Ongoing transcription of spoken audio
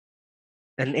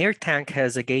An air tank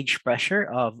has a gauge pressure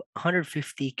of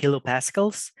 150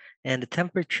 kilopascals and a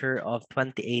temperature of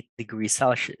 28 degrees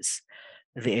Celsius.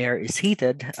 The air is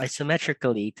heated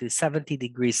isometrically to 70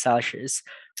 degrees Celsius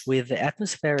with the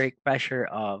atmospheric pressure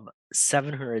of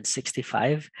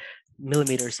 765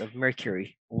 millimeters of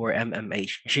mercury, or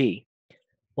mmHg.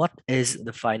 What is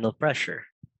the final pressure?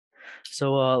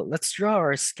 So let's draw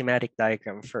our schematic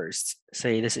diagram first.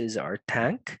 Say this is our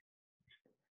tank.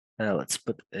 Let's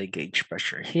put a gauge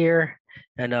pressure here.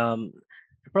 And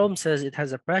the problem says it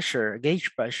has a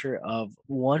gauge pressure of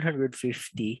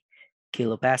 150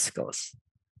 kilopascals.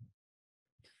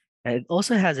 And it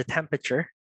also has a temperature.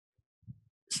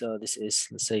 So this is,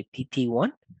 let's say,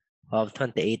 PT1 of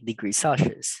 28 degrees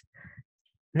Celsius.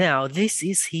 Now, this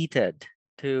is heated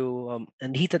and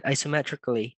heated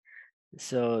isometrically.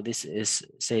 So this is,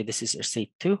 say, this is our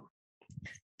state 2.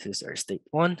 This is our state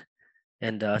 1.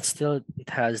 And still,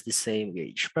 it has the same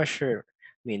gauge pressure.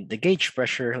 I mean, the gauge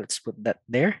pressure, let's put that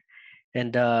there.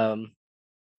 And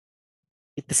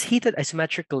it is heated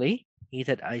isometrically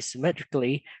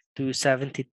to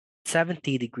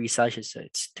 70 degrees Celsius. So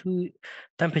it's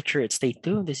temperature at state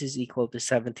 2. This is equal to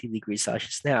 70 degrees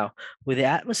Celsius. Now, with the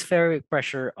atmospheric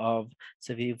pressure so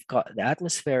we've got the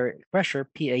atmospheric pressure,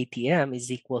 PATM, is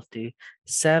equal to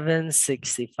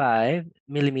 765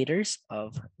 millimeters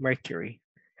of mercury,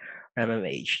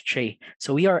 mmHg.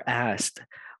 So we are asked,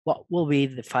 what will be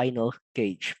the final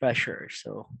gauge pressure?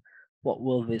 So what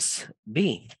will this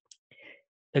be?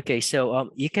 Okay, so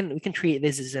we can treat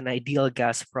this as an ideal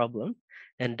gas problem.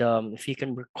 And if you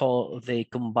can recall the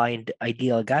combined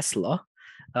ideal gas law,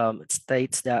 it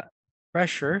states that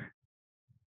pressure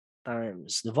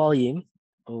times the volume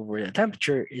over the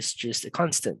temperature is just a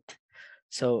constant.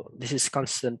 So this is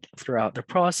constant throughout the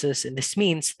process. And this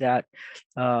means that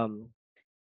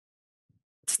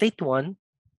state 1,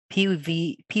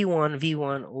 P1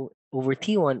 V1 over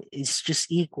T1 is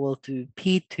just equal to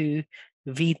P2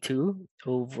 V2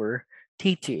 over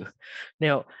T2.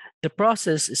 Now, the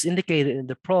process is indicated in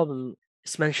the problem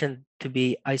is mentioned to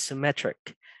be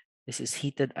isometric. This is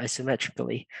heated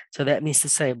isometrically. So that means to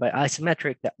say by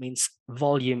isometric, that means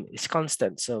volume is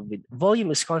constant. So with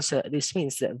volume is constant, this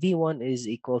means that V1 is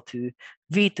equal to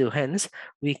V2. Hence,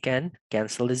 we can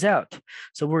cancel this out.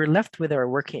 So we're left with our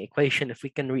working equation. If we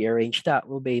can rearrange that,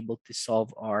 we'll be able to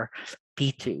solve our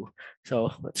P2.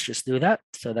 So let's just do that.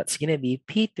 So that's going to be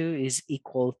P2 is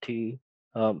equal to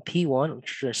P1, which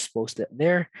is just post it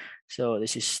there. So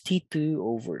this is T2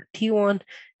 over T1.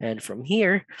 And from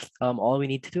here, all we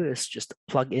need to do is just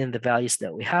plug in the values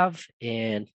that we have,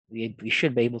 and we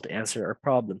should be able to answer our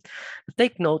problem. But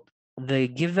take note, the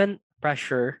given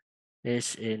pressure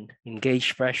is in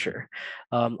gauge pressure.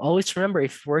 Always remember,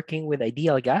 if working with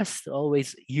ideal gas,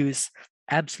 always use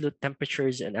absolute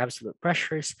temperatures and absolute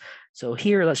pressures. So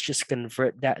here, let's just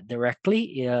convert that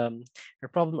directly. Our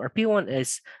P1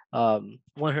 is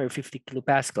 150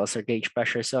 kilopascals, our gauge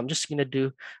pressure. So I'm just going to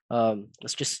do,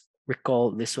 let's just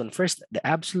recall this one first. The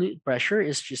absolute pressure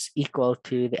is just equal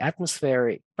to the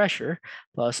atmospheric pressure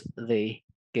plus the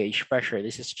gauge pressure.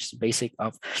 This is just basic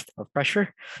of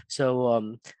pressure.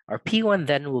 So our P1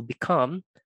 then will become,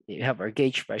 you have our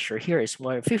gauge pressure here is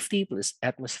 150 plus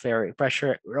atmospheric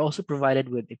pressure. We're also provided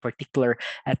with a particular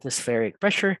atmospheric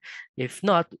pressure. If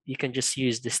not, you can just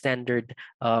use the standard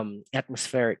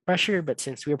atmospheric pressure, but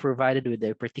since we're provided with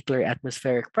a particular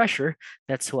atmospheric pressure,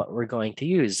 that's what we're going to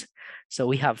use. So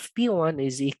we have P1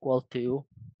 is equal to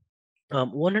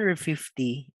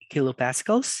 150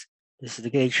 kilopascals. This is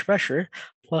the gauge pressure,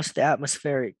 plus the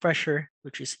atmospheric pressure,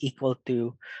 which is equal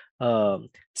to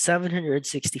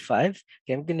 765.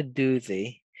 Okay, I'm gonna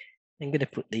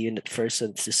put the unit first. So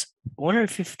this is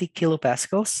 150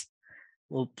 kilopascals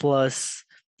plus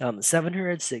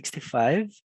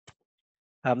 765.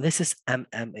 This is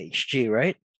mmHg,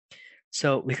 right?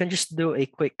 So we can just do a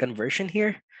quick conversion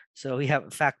here. So we have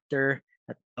a factor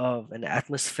of an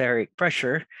atmospheric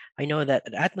pressure. I know that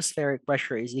an atmospheric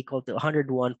pressure is equal to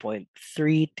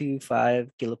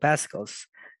 101.325 kilopascals.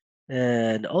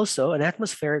 And also an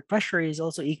atmospheric pressure is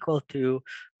also equal to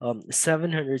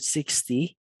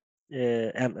 760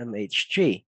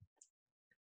 mmHg.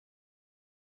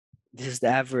 This is the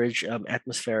average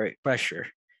atmospheric pressure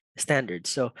standard.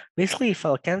 So basically, if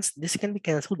I'll cancel, this can be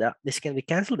canceled out, this can be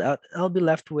canceled out, I'll be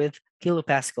left with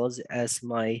kilopascals as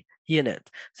my unit.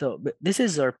 So this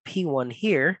is our P1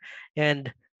 here,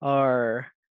 and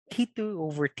our T2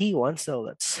 over T1. So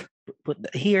let's put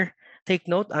that here. Take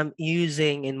note, I'm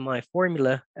using in my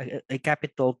formula a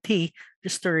capital T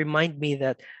just to remind me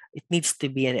that it needs to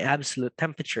be an absolute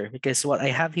temperature, because what I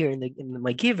have here in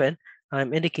my given,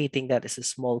 I'm indicating that it's a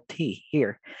small t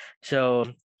here.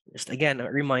 So Just again, a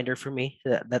reminder for me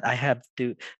that I have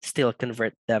to still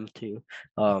convert them to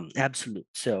absolute.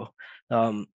 So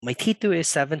my T2 is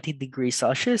 70 degrees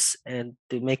Celsius, and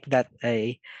to make that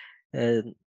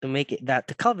to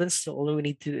Kelvins, so all we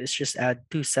need to is just add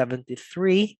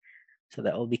 273, so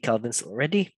that will be Kelvins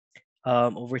already,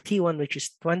 over T1, which is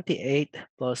 28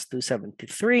 plus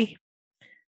 273.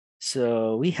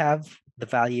 So we have the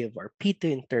value of our P2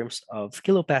 in terms of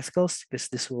kilopascals, because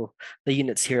the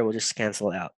units here will just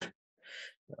cancel out.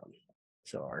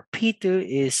 So our P2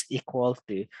 is equal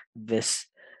to this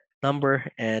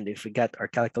number, and if we got our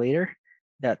calculator,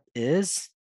 that is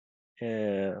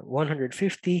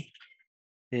 150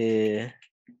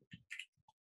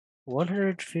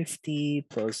 150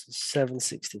 plus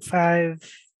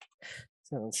 765.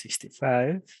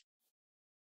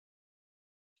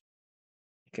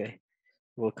 Okay,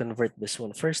 we'll convert this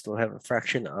one first. We'll have a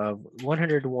fraction of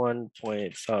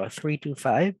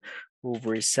 101.325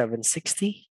 over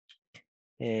 760,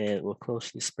 and we'll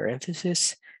close this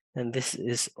parenthesis, and this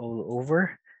is all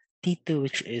over T2,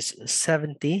 which is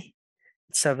 70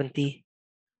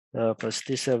 plus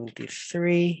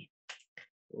 273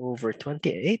 over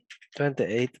 28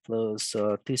 plus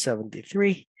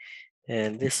 273,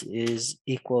 and this is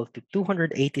equal to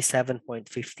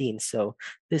 287.15. So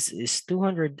this is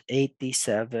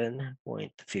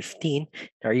 287.15.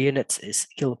 Our units is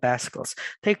kilopascals.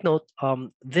 Take note,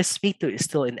 this P2 is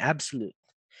still in absolute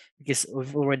because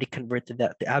we've already converted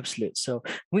that to absolute. So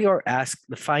we are asked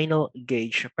the final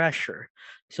gauge pressure.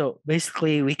 So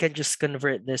basically we can just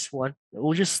convert this one.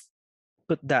 We'll just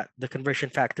put the conversion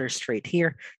factor straight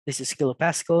here. This is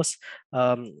kilopascals.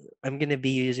 I'm gonna be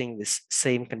using this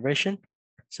same conversion.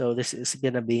 So this is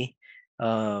gonna be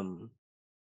or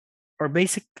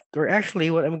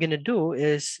actually what I'm gonna do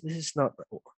is, this is not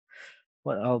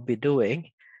what I'll be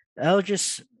doing. I'll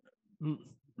just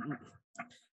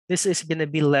this is gonna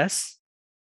be less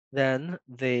than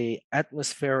the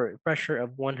atmospheric pressure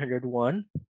of 101.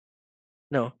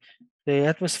 No, the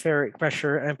atmospheric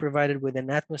pressure, I'm provided with an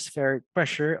atmospheric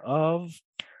pressure of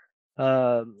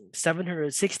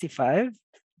 765,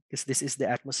 because this is the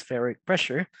atmospheric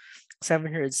pressure,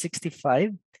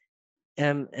 765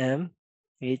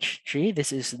 mmHg.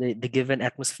 This is the given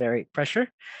atmospheric pressure.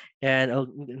 And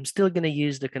I'm still going to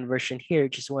use the conversion here,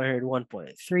 which is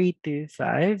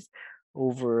 101.325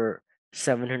 over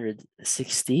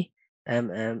 760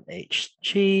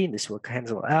 mmHg. This will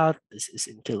cancel out. This is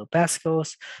in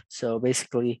kilopascals. So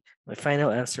basically, my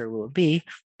final answer will be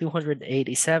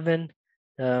 287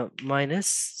 minus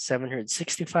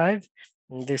 765.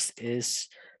 And this is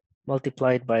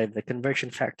multiplied by the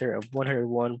conversion factor of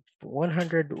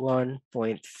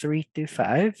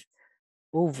 101.325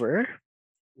 over,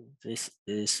 this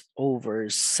is over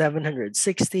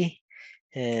 760,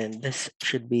 and this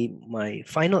should be my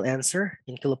final answer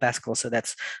in kilopascal. So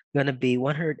that's going to be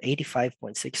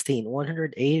 185.16.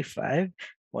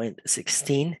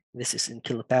 185.16. This is in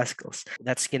kilopascals.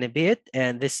 That's going to be it,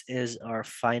 and this is our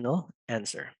final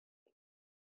answer.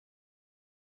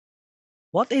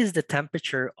 What is the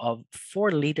temperature of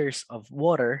 4 liters of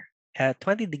water at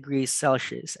 20 degrees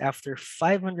Celsius after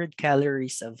 500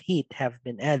 calories of heat have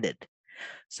been added?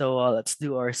 So let's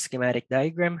do our schematic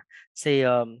diagram. Say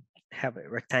have a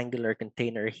rectangular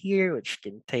container here which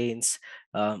contains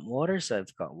water. So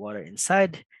I've got water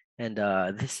inside, and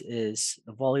this is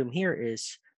the volume here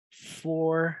is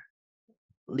 4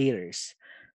 liters.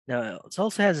 Now it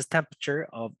also has a temperature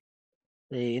of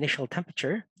the initial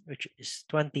temperature, which is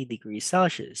 20 degrees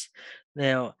Celsius.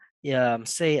 Now,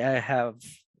 say I have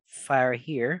fire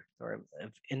here, or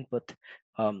I've input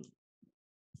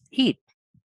heat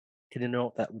to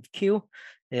denote that with Q,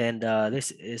 and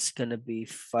this is going to be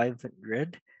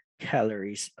 500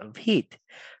 calories of heat.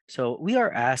 So we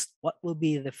are asked what will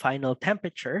be the final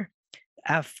temperature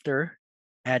after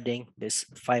adding this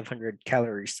 500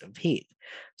 calories of heat.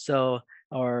 So,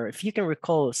 or if you can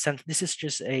recall, since this is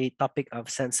just a topic of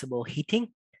sensible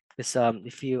heating, because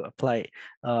if you apply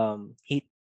heat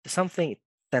to something, it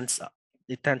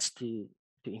tends to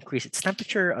increase its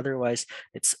temperature. Otherwise,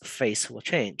 its phase will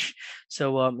change.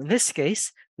 So in this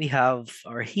case, we have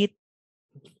our heat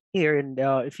here, and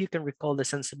if you can recall the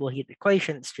sensible heat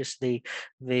equation, it's just the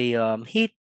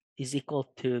heat is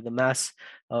equal to the mass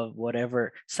of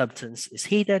whatever substance is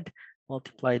heated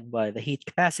multiplied by the heat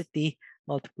capacity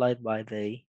multiplied by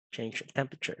the change of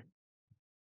temperature,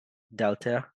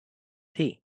 delta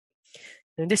T.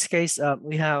 In this case,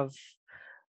 we have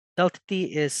delta T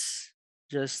is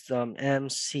just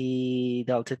mc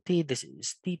delta T. This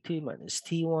is T2 minus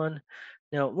T1.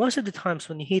 Now, most of the times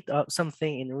when you heat up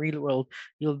something in the real world,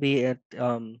 you'll be at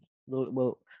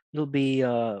it'll be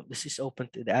this is open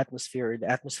to the atmosphere. The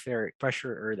atmospheric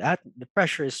pressure, or the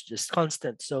pressure is just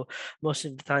constant. So most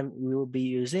of the time we will be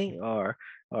using our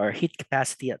heat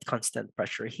capacity at constant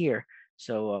pressure here.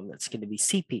 So that's going to be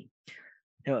Cp.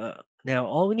 Now,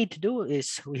 all we need to do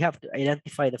is we have to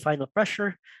identify the final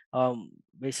pressure.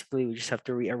 Basically, we just have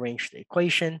to rearrange the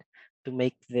equation to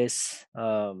make this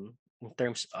in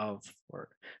terms of,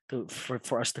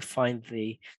 for us to find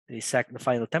the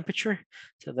final temperature.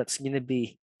 So that's going to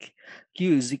be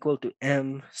Q is equal to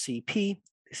mCp.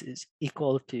 This is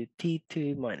equal to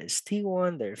T2 minus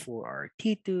T1. Therefore, our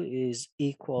T2 is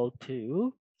equal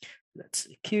to, that's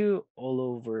Q all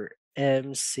over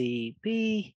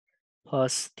mCp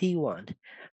plus T1.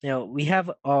 Now we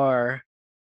have our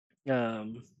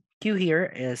um, Q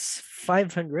here is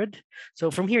 500.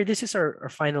 So from here, this is our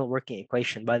final working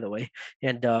equation, by the way.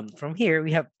 And from here,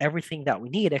 we have everything that we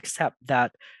need, except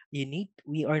that we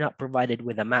are not provided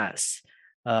with a mass.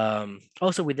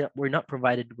 Also, we're not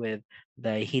provided with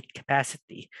the heat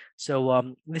capacity.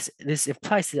 So this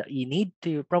implies that you need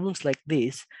to, problems like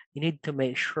this, you need to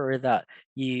make sure that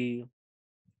you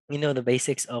know the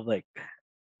basics of like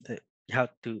the, how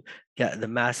to get the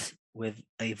mass with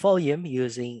a volume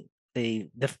using the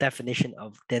definition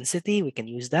of density. We can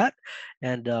use that.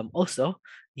 And also,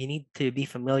 you need to be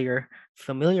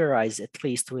familiarized at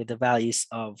least with the values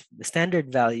of the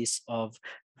standard values of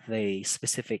the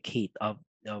specific heat of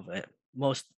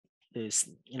most is,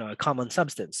 a common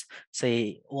substance,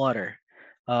 say water.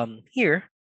 Here,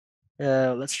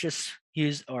 let's just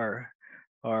use our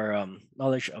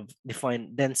knowledge of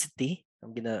defined density.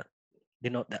 I'm gonna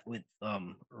denote that with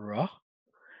rho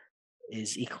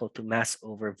is equal to mass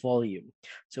over volume.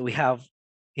 So we have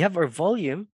our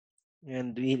volume,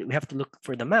 and we have to look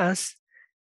for the mass.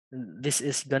 And this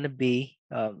is gonna be,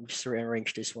 just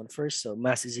rearrange this one first. So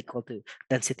mass is equal to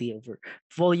density over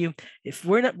volume. If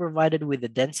we're not provided with the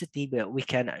density, but we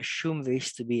can assume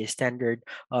this to be a standard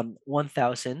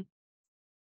 1,000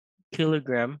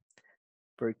 kilogram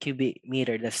per cubic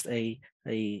meter. That's a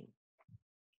a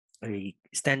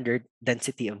standard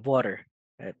density of water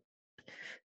at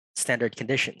standard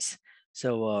conditions.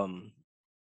 So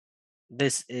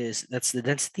that's the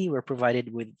density. We're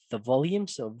provided with the volume.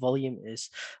 So volume is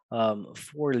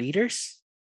 4 liters.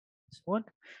 This one,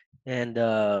 and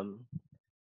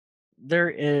there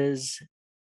is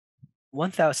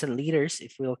 1,000 liters.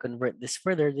 If we'll convert this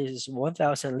further, this is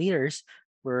 1,000 liters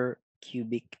per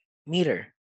cubic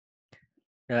meter.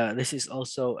 This is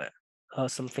also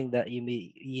something that you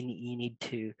need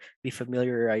to be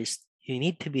familiarized. You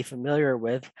need to be familiar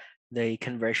with the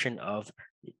conversion of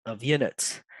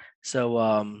units.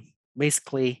 So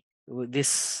basically, with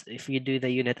this, if you do the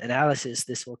unit analysis,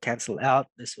 this will cancel out.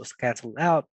 This will cancel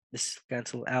out. This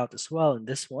cancel out as well in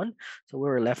this one. So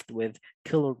we're left with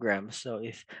kilograms. So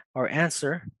if our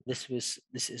answer, this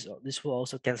will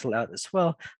also cancel out as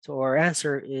well. So our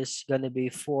answer is going to be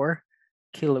 4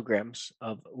 kilograms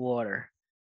of water.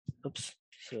 Oops.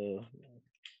 So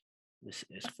this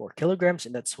is 4 kilograms,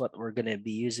 and that's what we're going to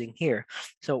be using here.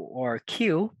 So our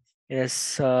Q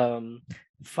is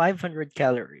 500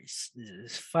 calories. This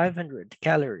is 500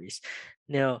 calories.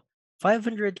 Now,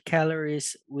 500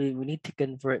 calories, we need to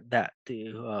convert that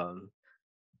to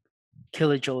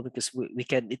kilojoule, because we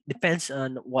can, it depends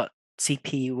on what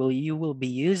CP you will be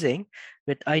using,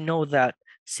 but I know that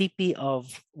CP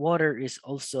of water is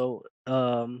also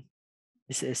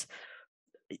this is,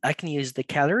 I can use the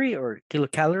calorie or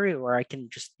kilocalorie, or I can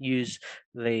just use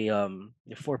the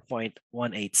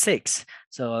 4.186.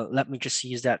 So let me just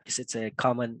use that because it's a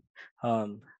common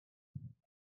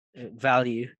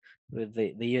value with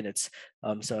the units.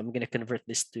 So I'm gonna convert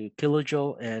this to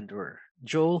kilojoule and or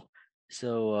joule.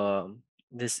 So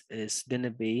this is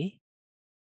gonna be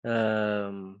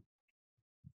for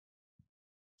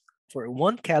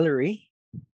 1 calorie,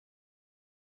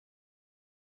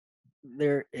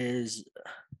 there is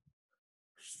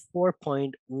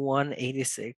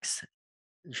 4.186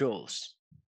 joules.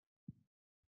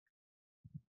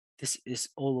 This is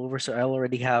all over, so I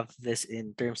already have this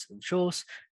in terms of joules.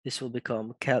 This will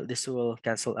become this will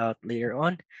cancel out later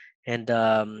on, and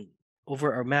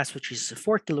over our mass, which is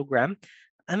 4 kilogram,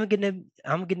 I'm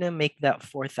gonna make that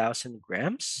 4,000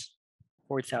 grams.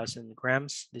 4,000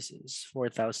 grams. This is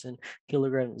 4,000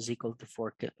 kilograms is equal to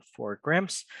 4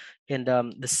 grams, and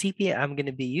the CP I'm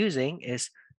gonna be using is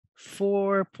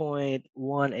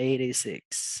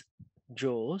 4.186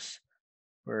 joules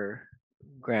per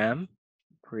gram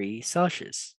per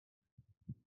Celsius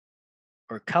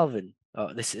or Kelvin.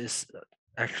 This is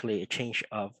actually a change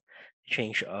of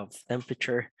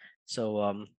temperature.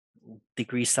 So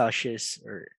degrees Celsius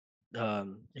or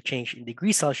the change in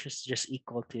degrees Celsius is just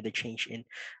equal to the change in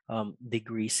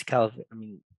degrees Kelvin. I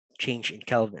mean, change in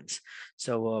kelvins.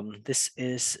 So this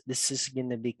is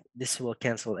gonna be, this will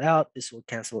cancel out. This will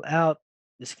cancel out.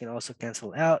 This can also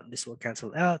cancel out. This will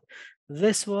cancel out.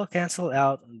 This will cancel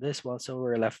out. And this one. So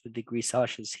we're left with degrees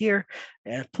Celsius here,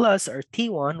 and plus our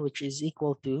T1, which is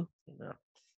equal to.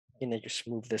 Gonna just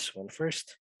move this one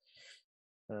first,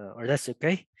 or that's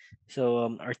okay.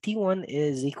 So our T1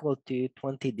 is equal to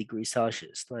 20 degrees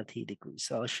Celsius, 20 degrees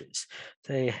Celsius.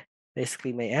 So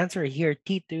basically my answer here,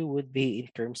 T2 would be in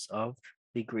terms of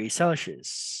degrees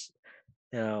Celsius.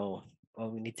 Now, all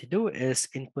we need to do is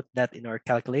input that in our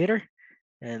calculator,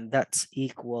 and that's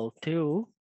equal to,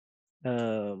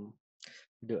 um,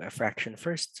 do a fraction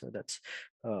first. So that's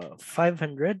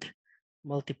 500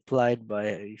 multiplied by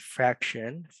a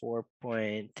fraction, 4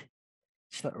 point,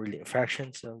 it's not really a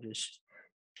fraction, so I'm just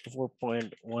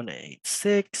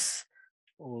 4.186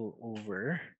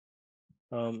 over,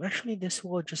 actually this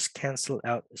will just cancel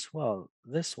out as well,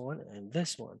 this one and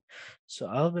this one. So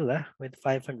I'll be left with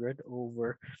 500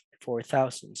 over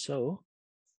 4,000. So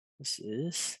this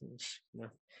is,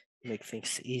 make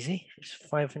things easy, it's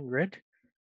 500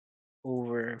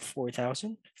 over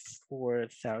 4,000,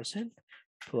 4,000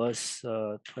 plus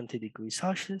 20 degrees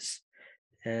Celsius,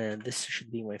 and this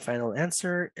should be my final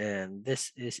answer, and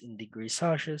this is in degrees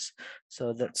Celsius,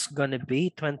 so that's gonna be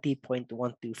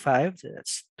 20.125. So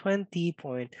that's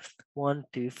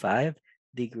 20.125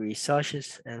 degrees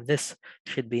Celsius, and this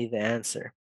should be the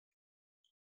answer.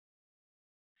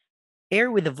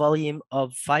 Air with a volume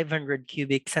of 500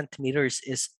 cubic centimeters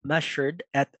is measured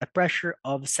at a pressure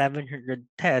of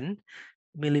 710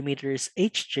 millimeters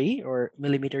Hg, or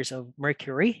millimeters of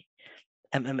mercury,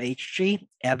 mmHg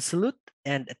absolute,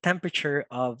 and a temperature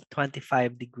of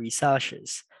 25 degrees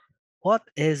Celsius. What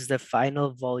is the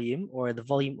final volume, or the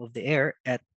volume of the air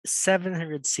at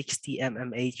 760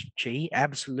 mmHg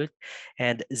absolute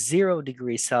and 0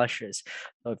 degrees Celsius?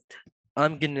 So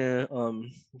I'm gonna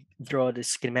draw the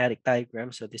schematic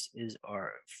diagram. So this is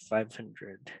our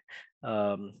 500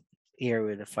 air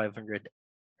with a 500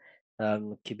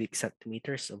 cubic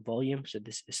centimeters of volume. So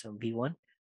this is a V1.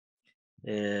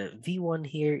 V1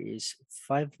 here is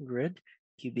 500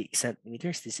 cubic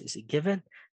centimeters. This is a given.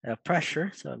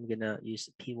 Pressure, so I'm gonna use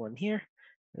P1 here.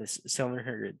 It's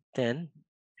 710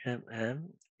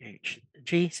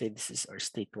 mmHg. So this is our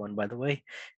state one, by the way.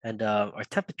 And our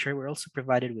temperature, we're also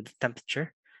provided with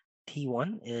temperature.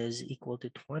 T1 is equal to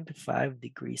 25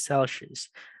 degrees Celsius.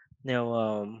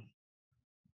 Now,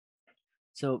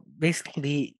 so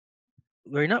basically,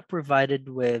 we're not provided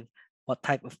with what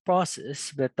type of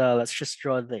process, but let's just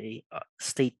draw the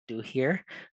state 2 here.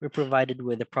 We're provided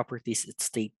with the properties at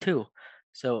state 2.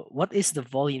 So what is the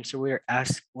volume? So we're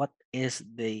asked what is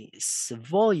the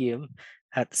volume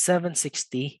at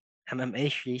 760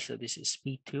 mmHg. So this is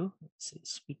P2. This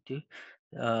is P2.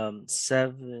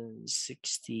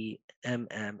 760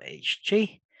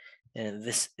 mmHg. And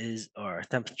this is our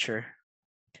temperature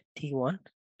T1,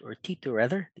 or T2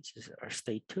 rather. This is our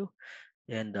state 2,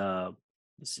 and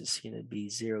this is going to be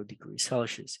 0 degrees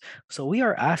Celsius. So we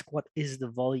are asked what is the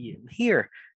volume here.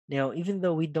 Now, even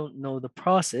though we don't know the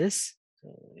process,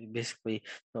 we basically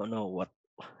don't know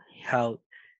how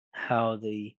how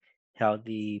the how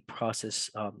the process,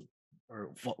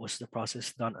 or what was the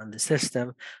process done on the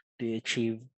system to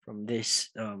achieve from this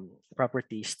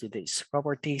properties to these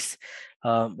properties.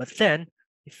 But then,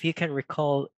 if you can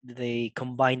recall the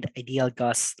combined ideal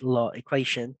gas law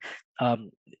equation,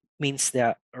 means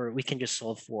that, or we can just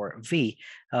solve for V,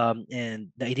 and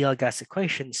the ideal gas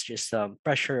equation is just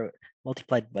pressure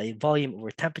multiplied by volume over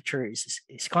temperature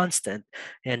is constant,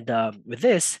 and with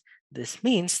this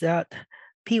means that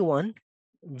P1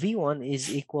 V1 is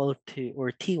equal to,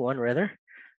 or T1 rather,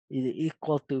 is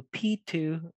equal to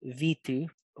P2 V2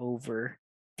 over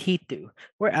T2.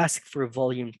 We're asked for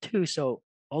volume 2, so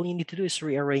all you need to do is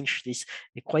rearrange this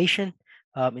equation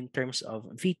in terms of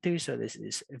V2. So this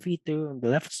is V2 on the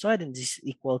left side, and this is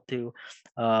equal to,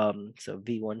 so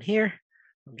V1 here.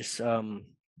 I'm just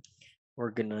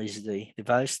organize the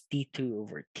values, T2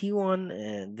 over T1,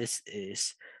 and this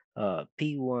is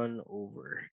P1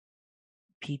 over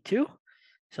P2.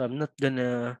 So I'm not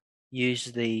gonna use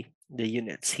the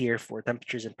units here for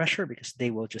temperatures and pressure because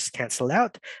they will just cancel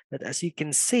out. But as you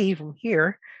can see from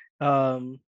here,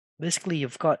 basically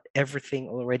you've got everything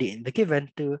already in the given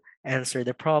to answer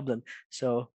the problem.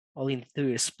 So all you need to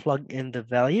do is plug in the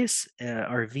values.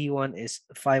 Our V1 is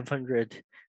 500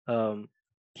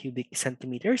 cubic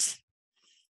centimeters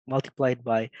multiplied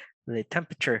by the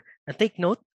temperature. And take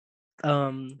note,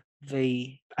 I'm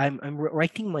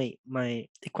writing my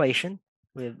equation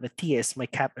with the T as my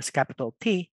capital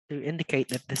T to indicate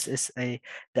that this is an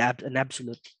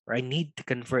absolute, or I need to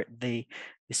convert the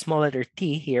small letter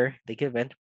T here, the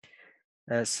given,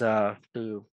 as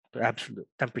to absolute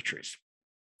temperatures.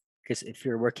 Because if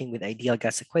you're working with ideal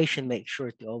gas equation, make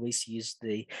sure to always use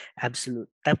the absolute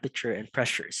temperature and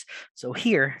pressures. So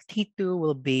here, T2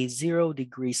 will be 0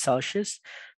 degrees Celsius.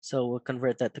 So we'll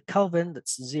convert that to Kelvin.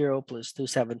 That's 0 plus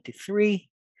 273.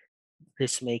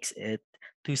 This makes it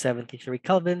 273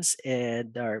 kelvins,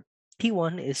 and our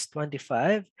T1 is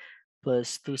 25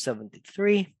 plus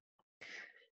 273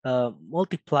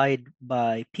 multiplied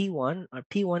by P1. Our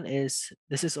P1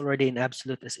 this is already an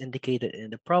absolute as indicated in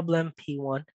the problem,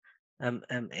 P1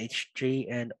 mmHg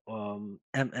and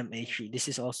mmHg. This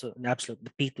is also an absolute,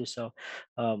 the P2, so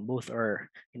both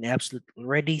are in absolute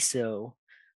already. So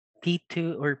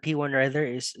P2 or P1 rather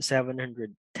is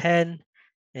 710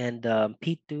 and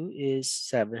P2 is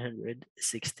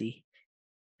 760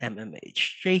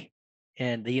 mmHg,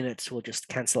 and the units will just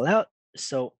cancel out.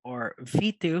 So our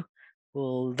V2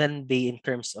 will then be in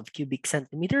terms of cubic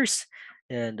centimeters,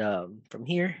 and from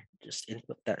here, just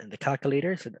input that in the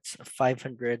calculator. So that's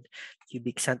 500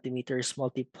 cubic centimeters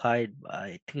multiplied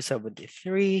by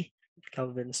 273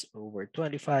 kelvins over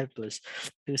 25 plus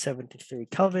 273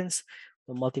 kelvins.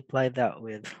 We'll multiply that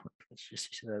with, let's just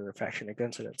use another fraction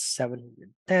again. So that's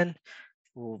 710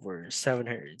 over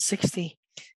 760.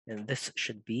 And this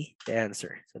should be the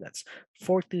answer. So that's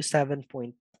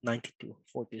 427.92.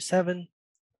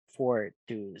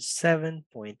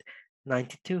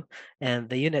 427.92. And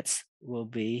the units will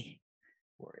be,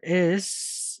 or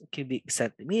is, cubic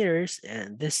centimeters.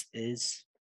 And this is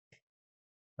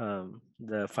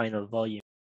the final volume.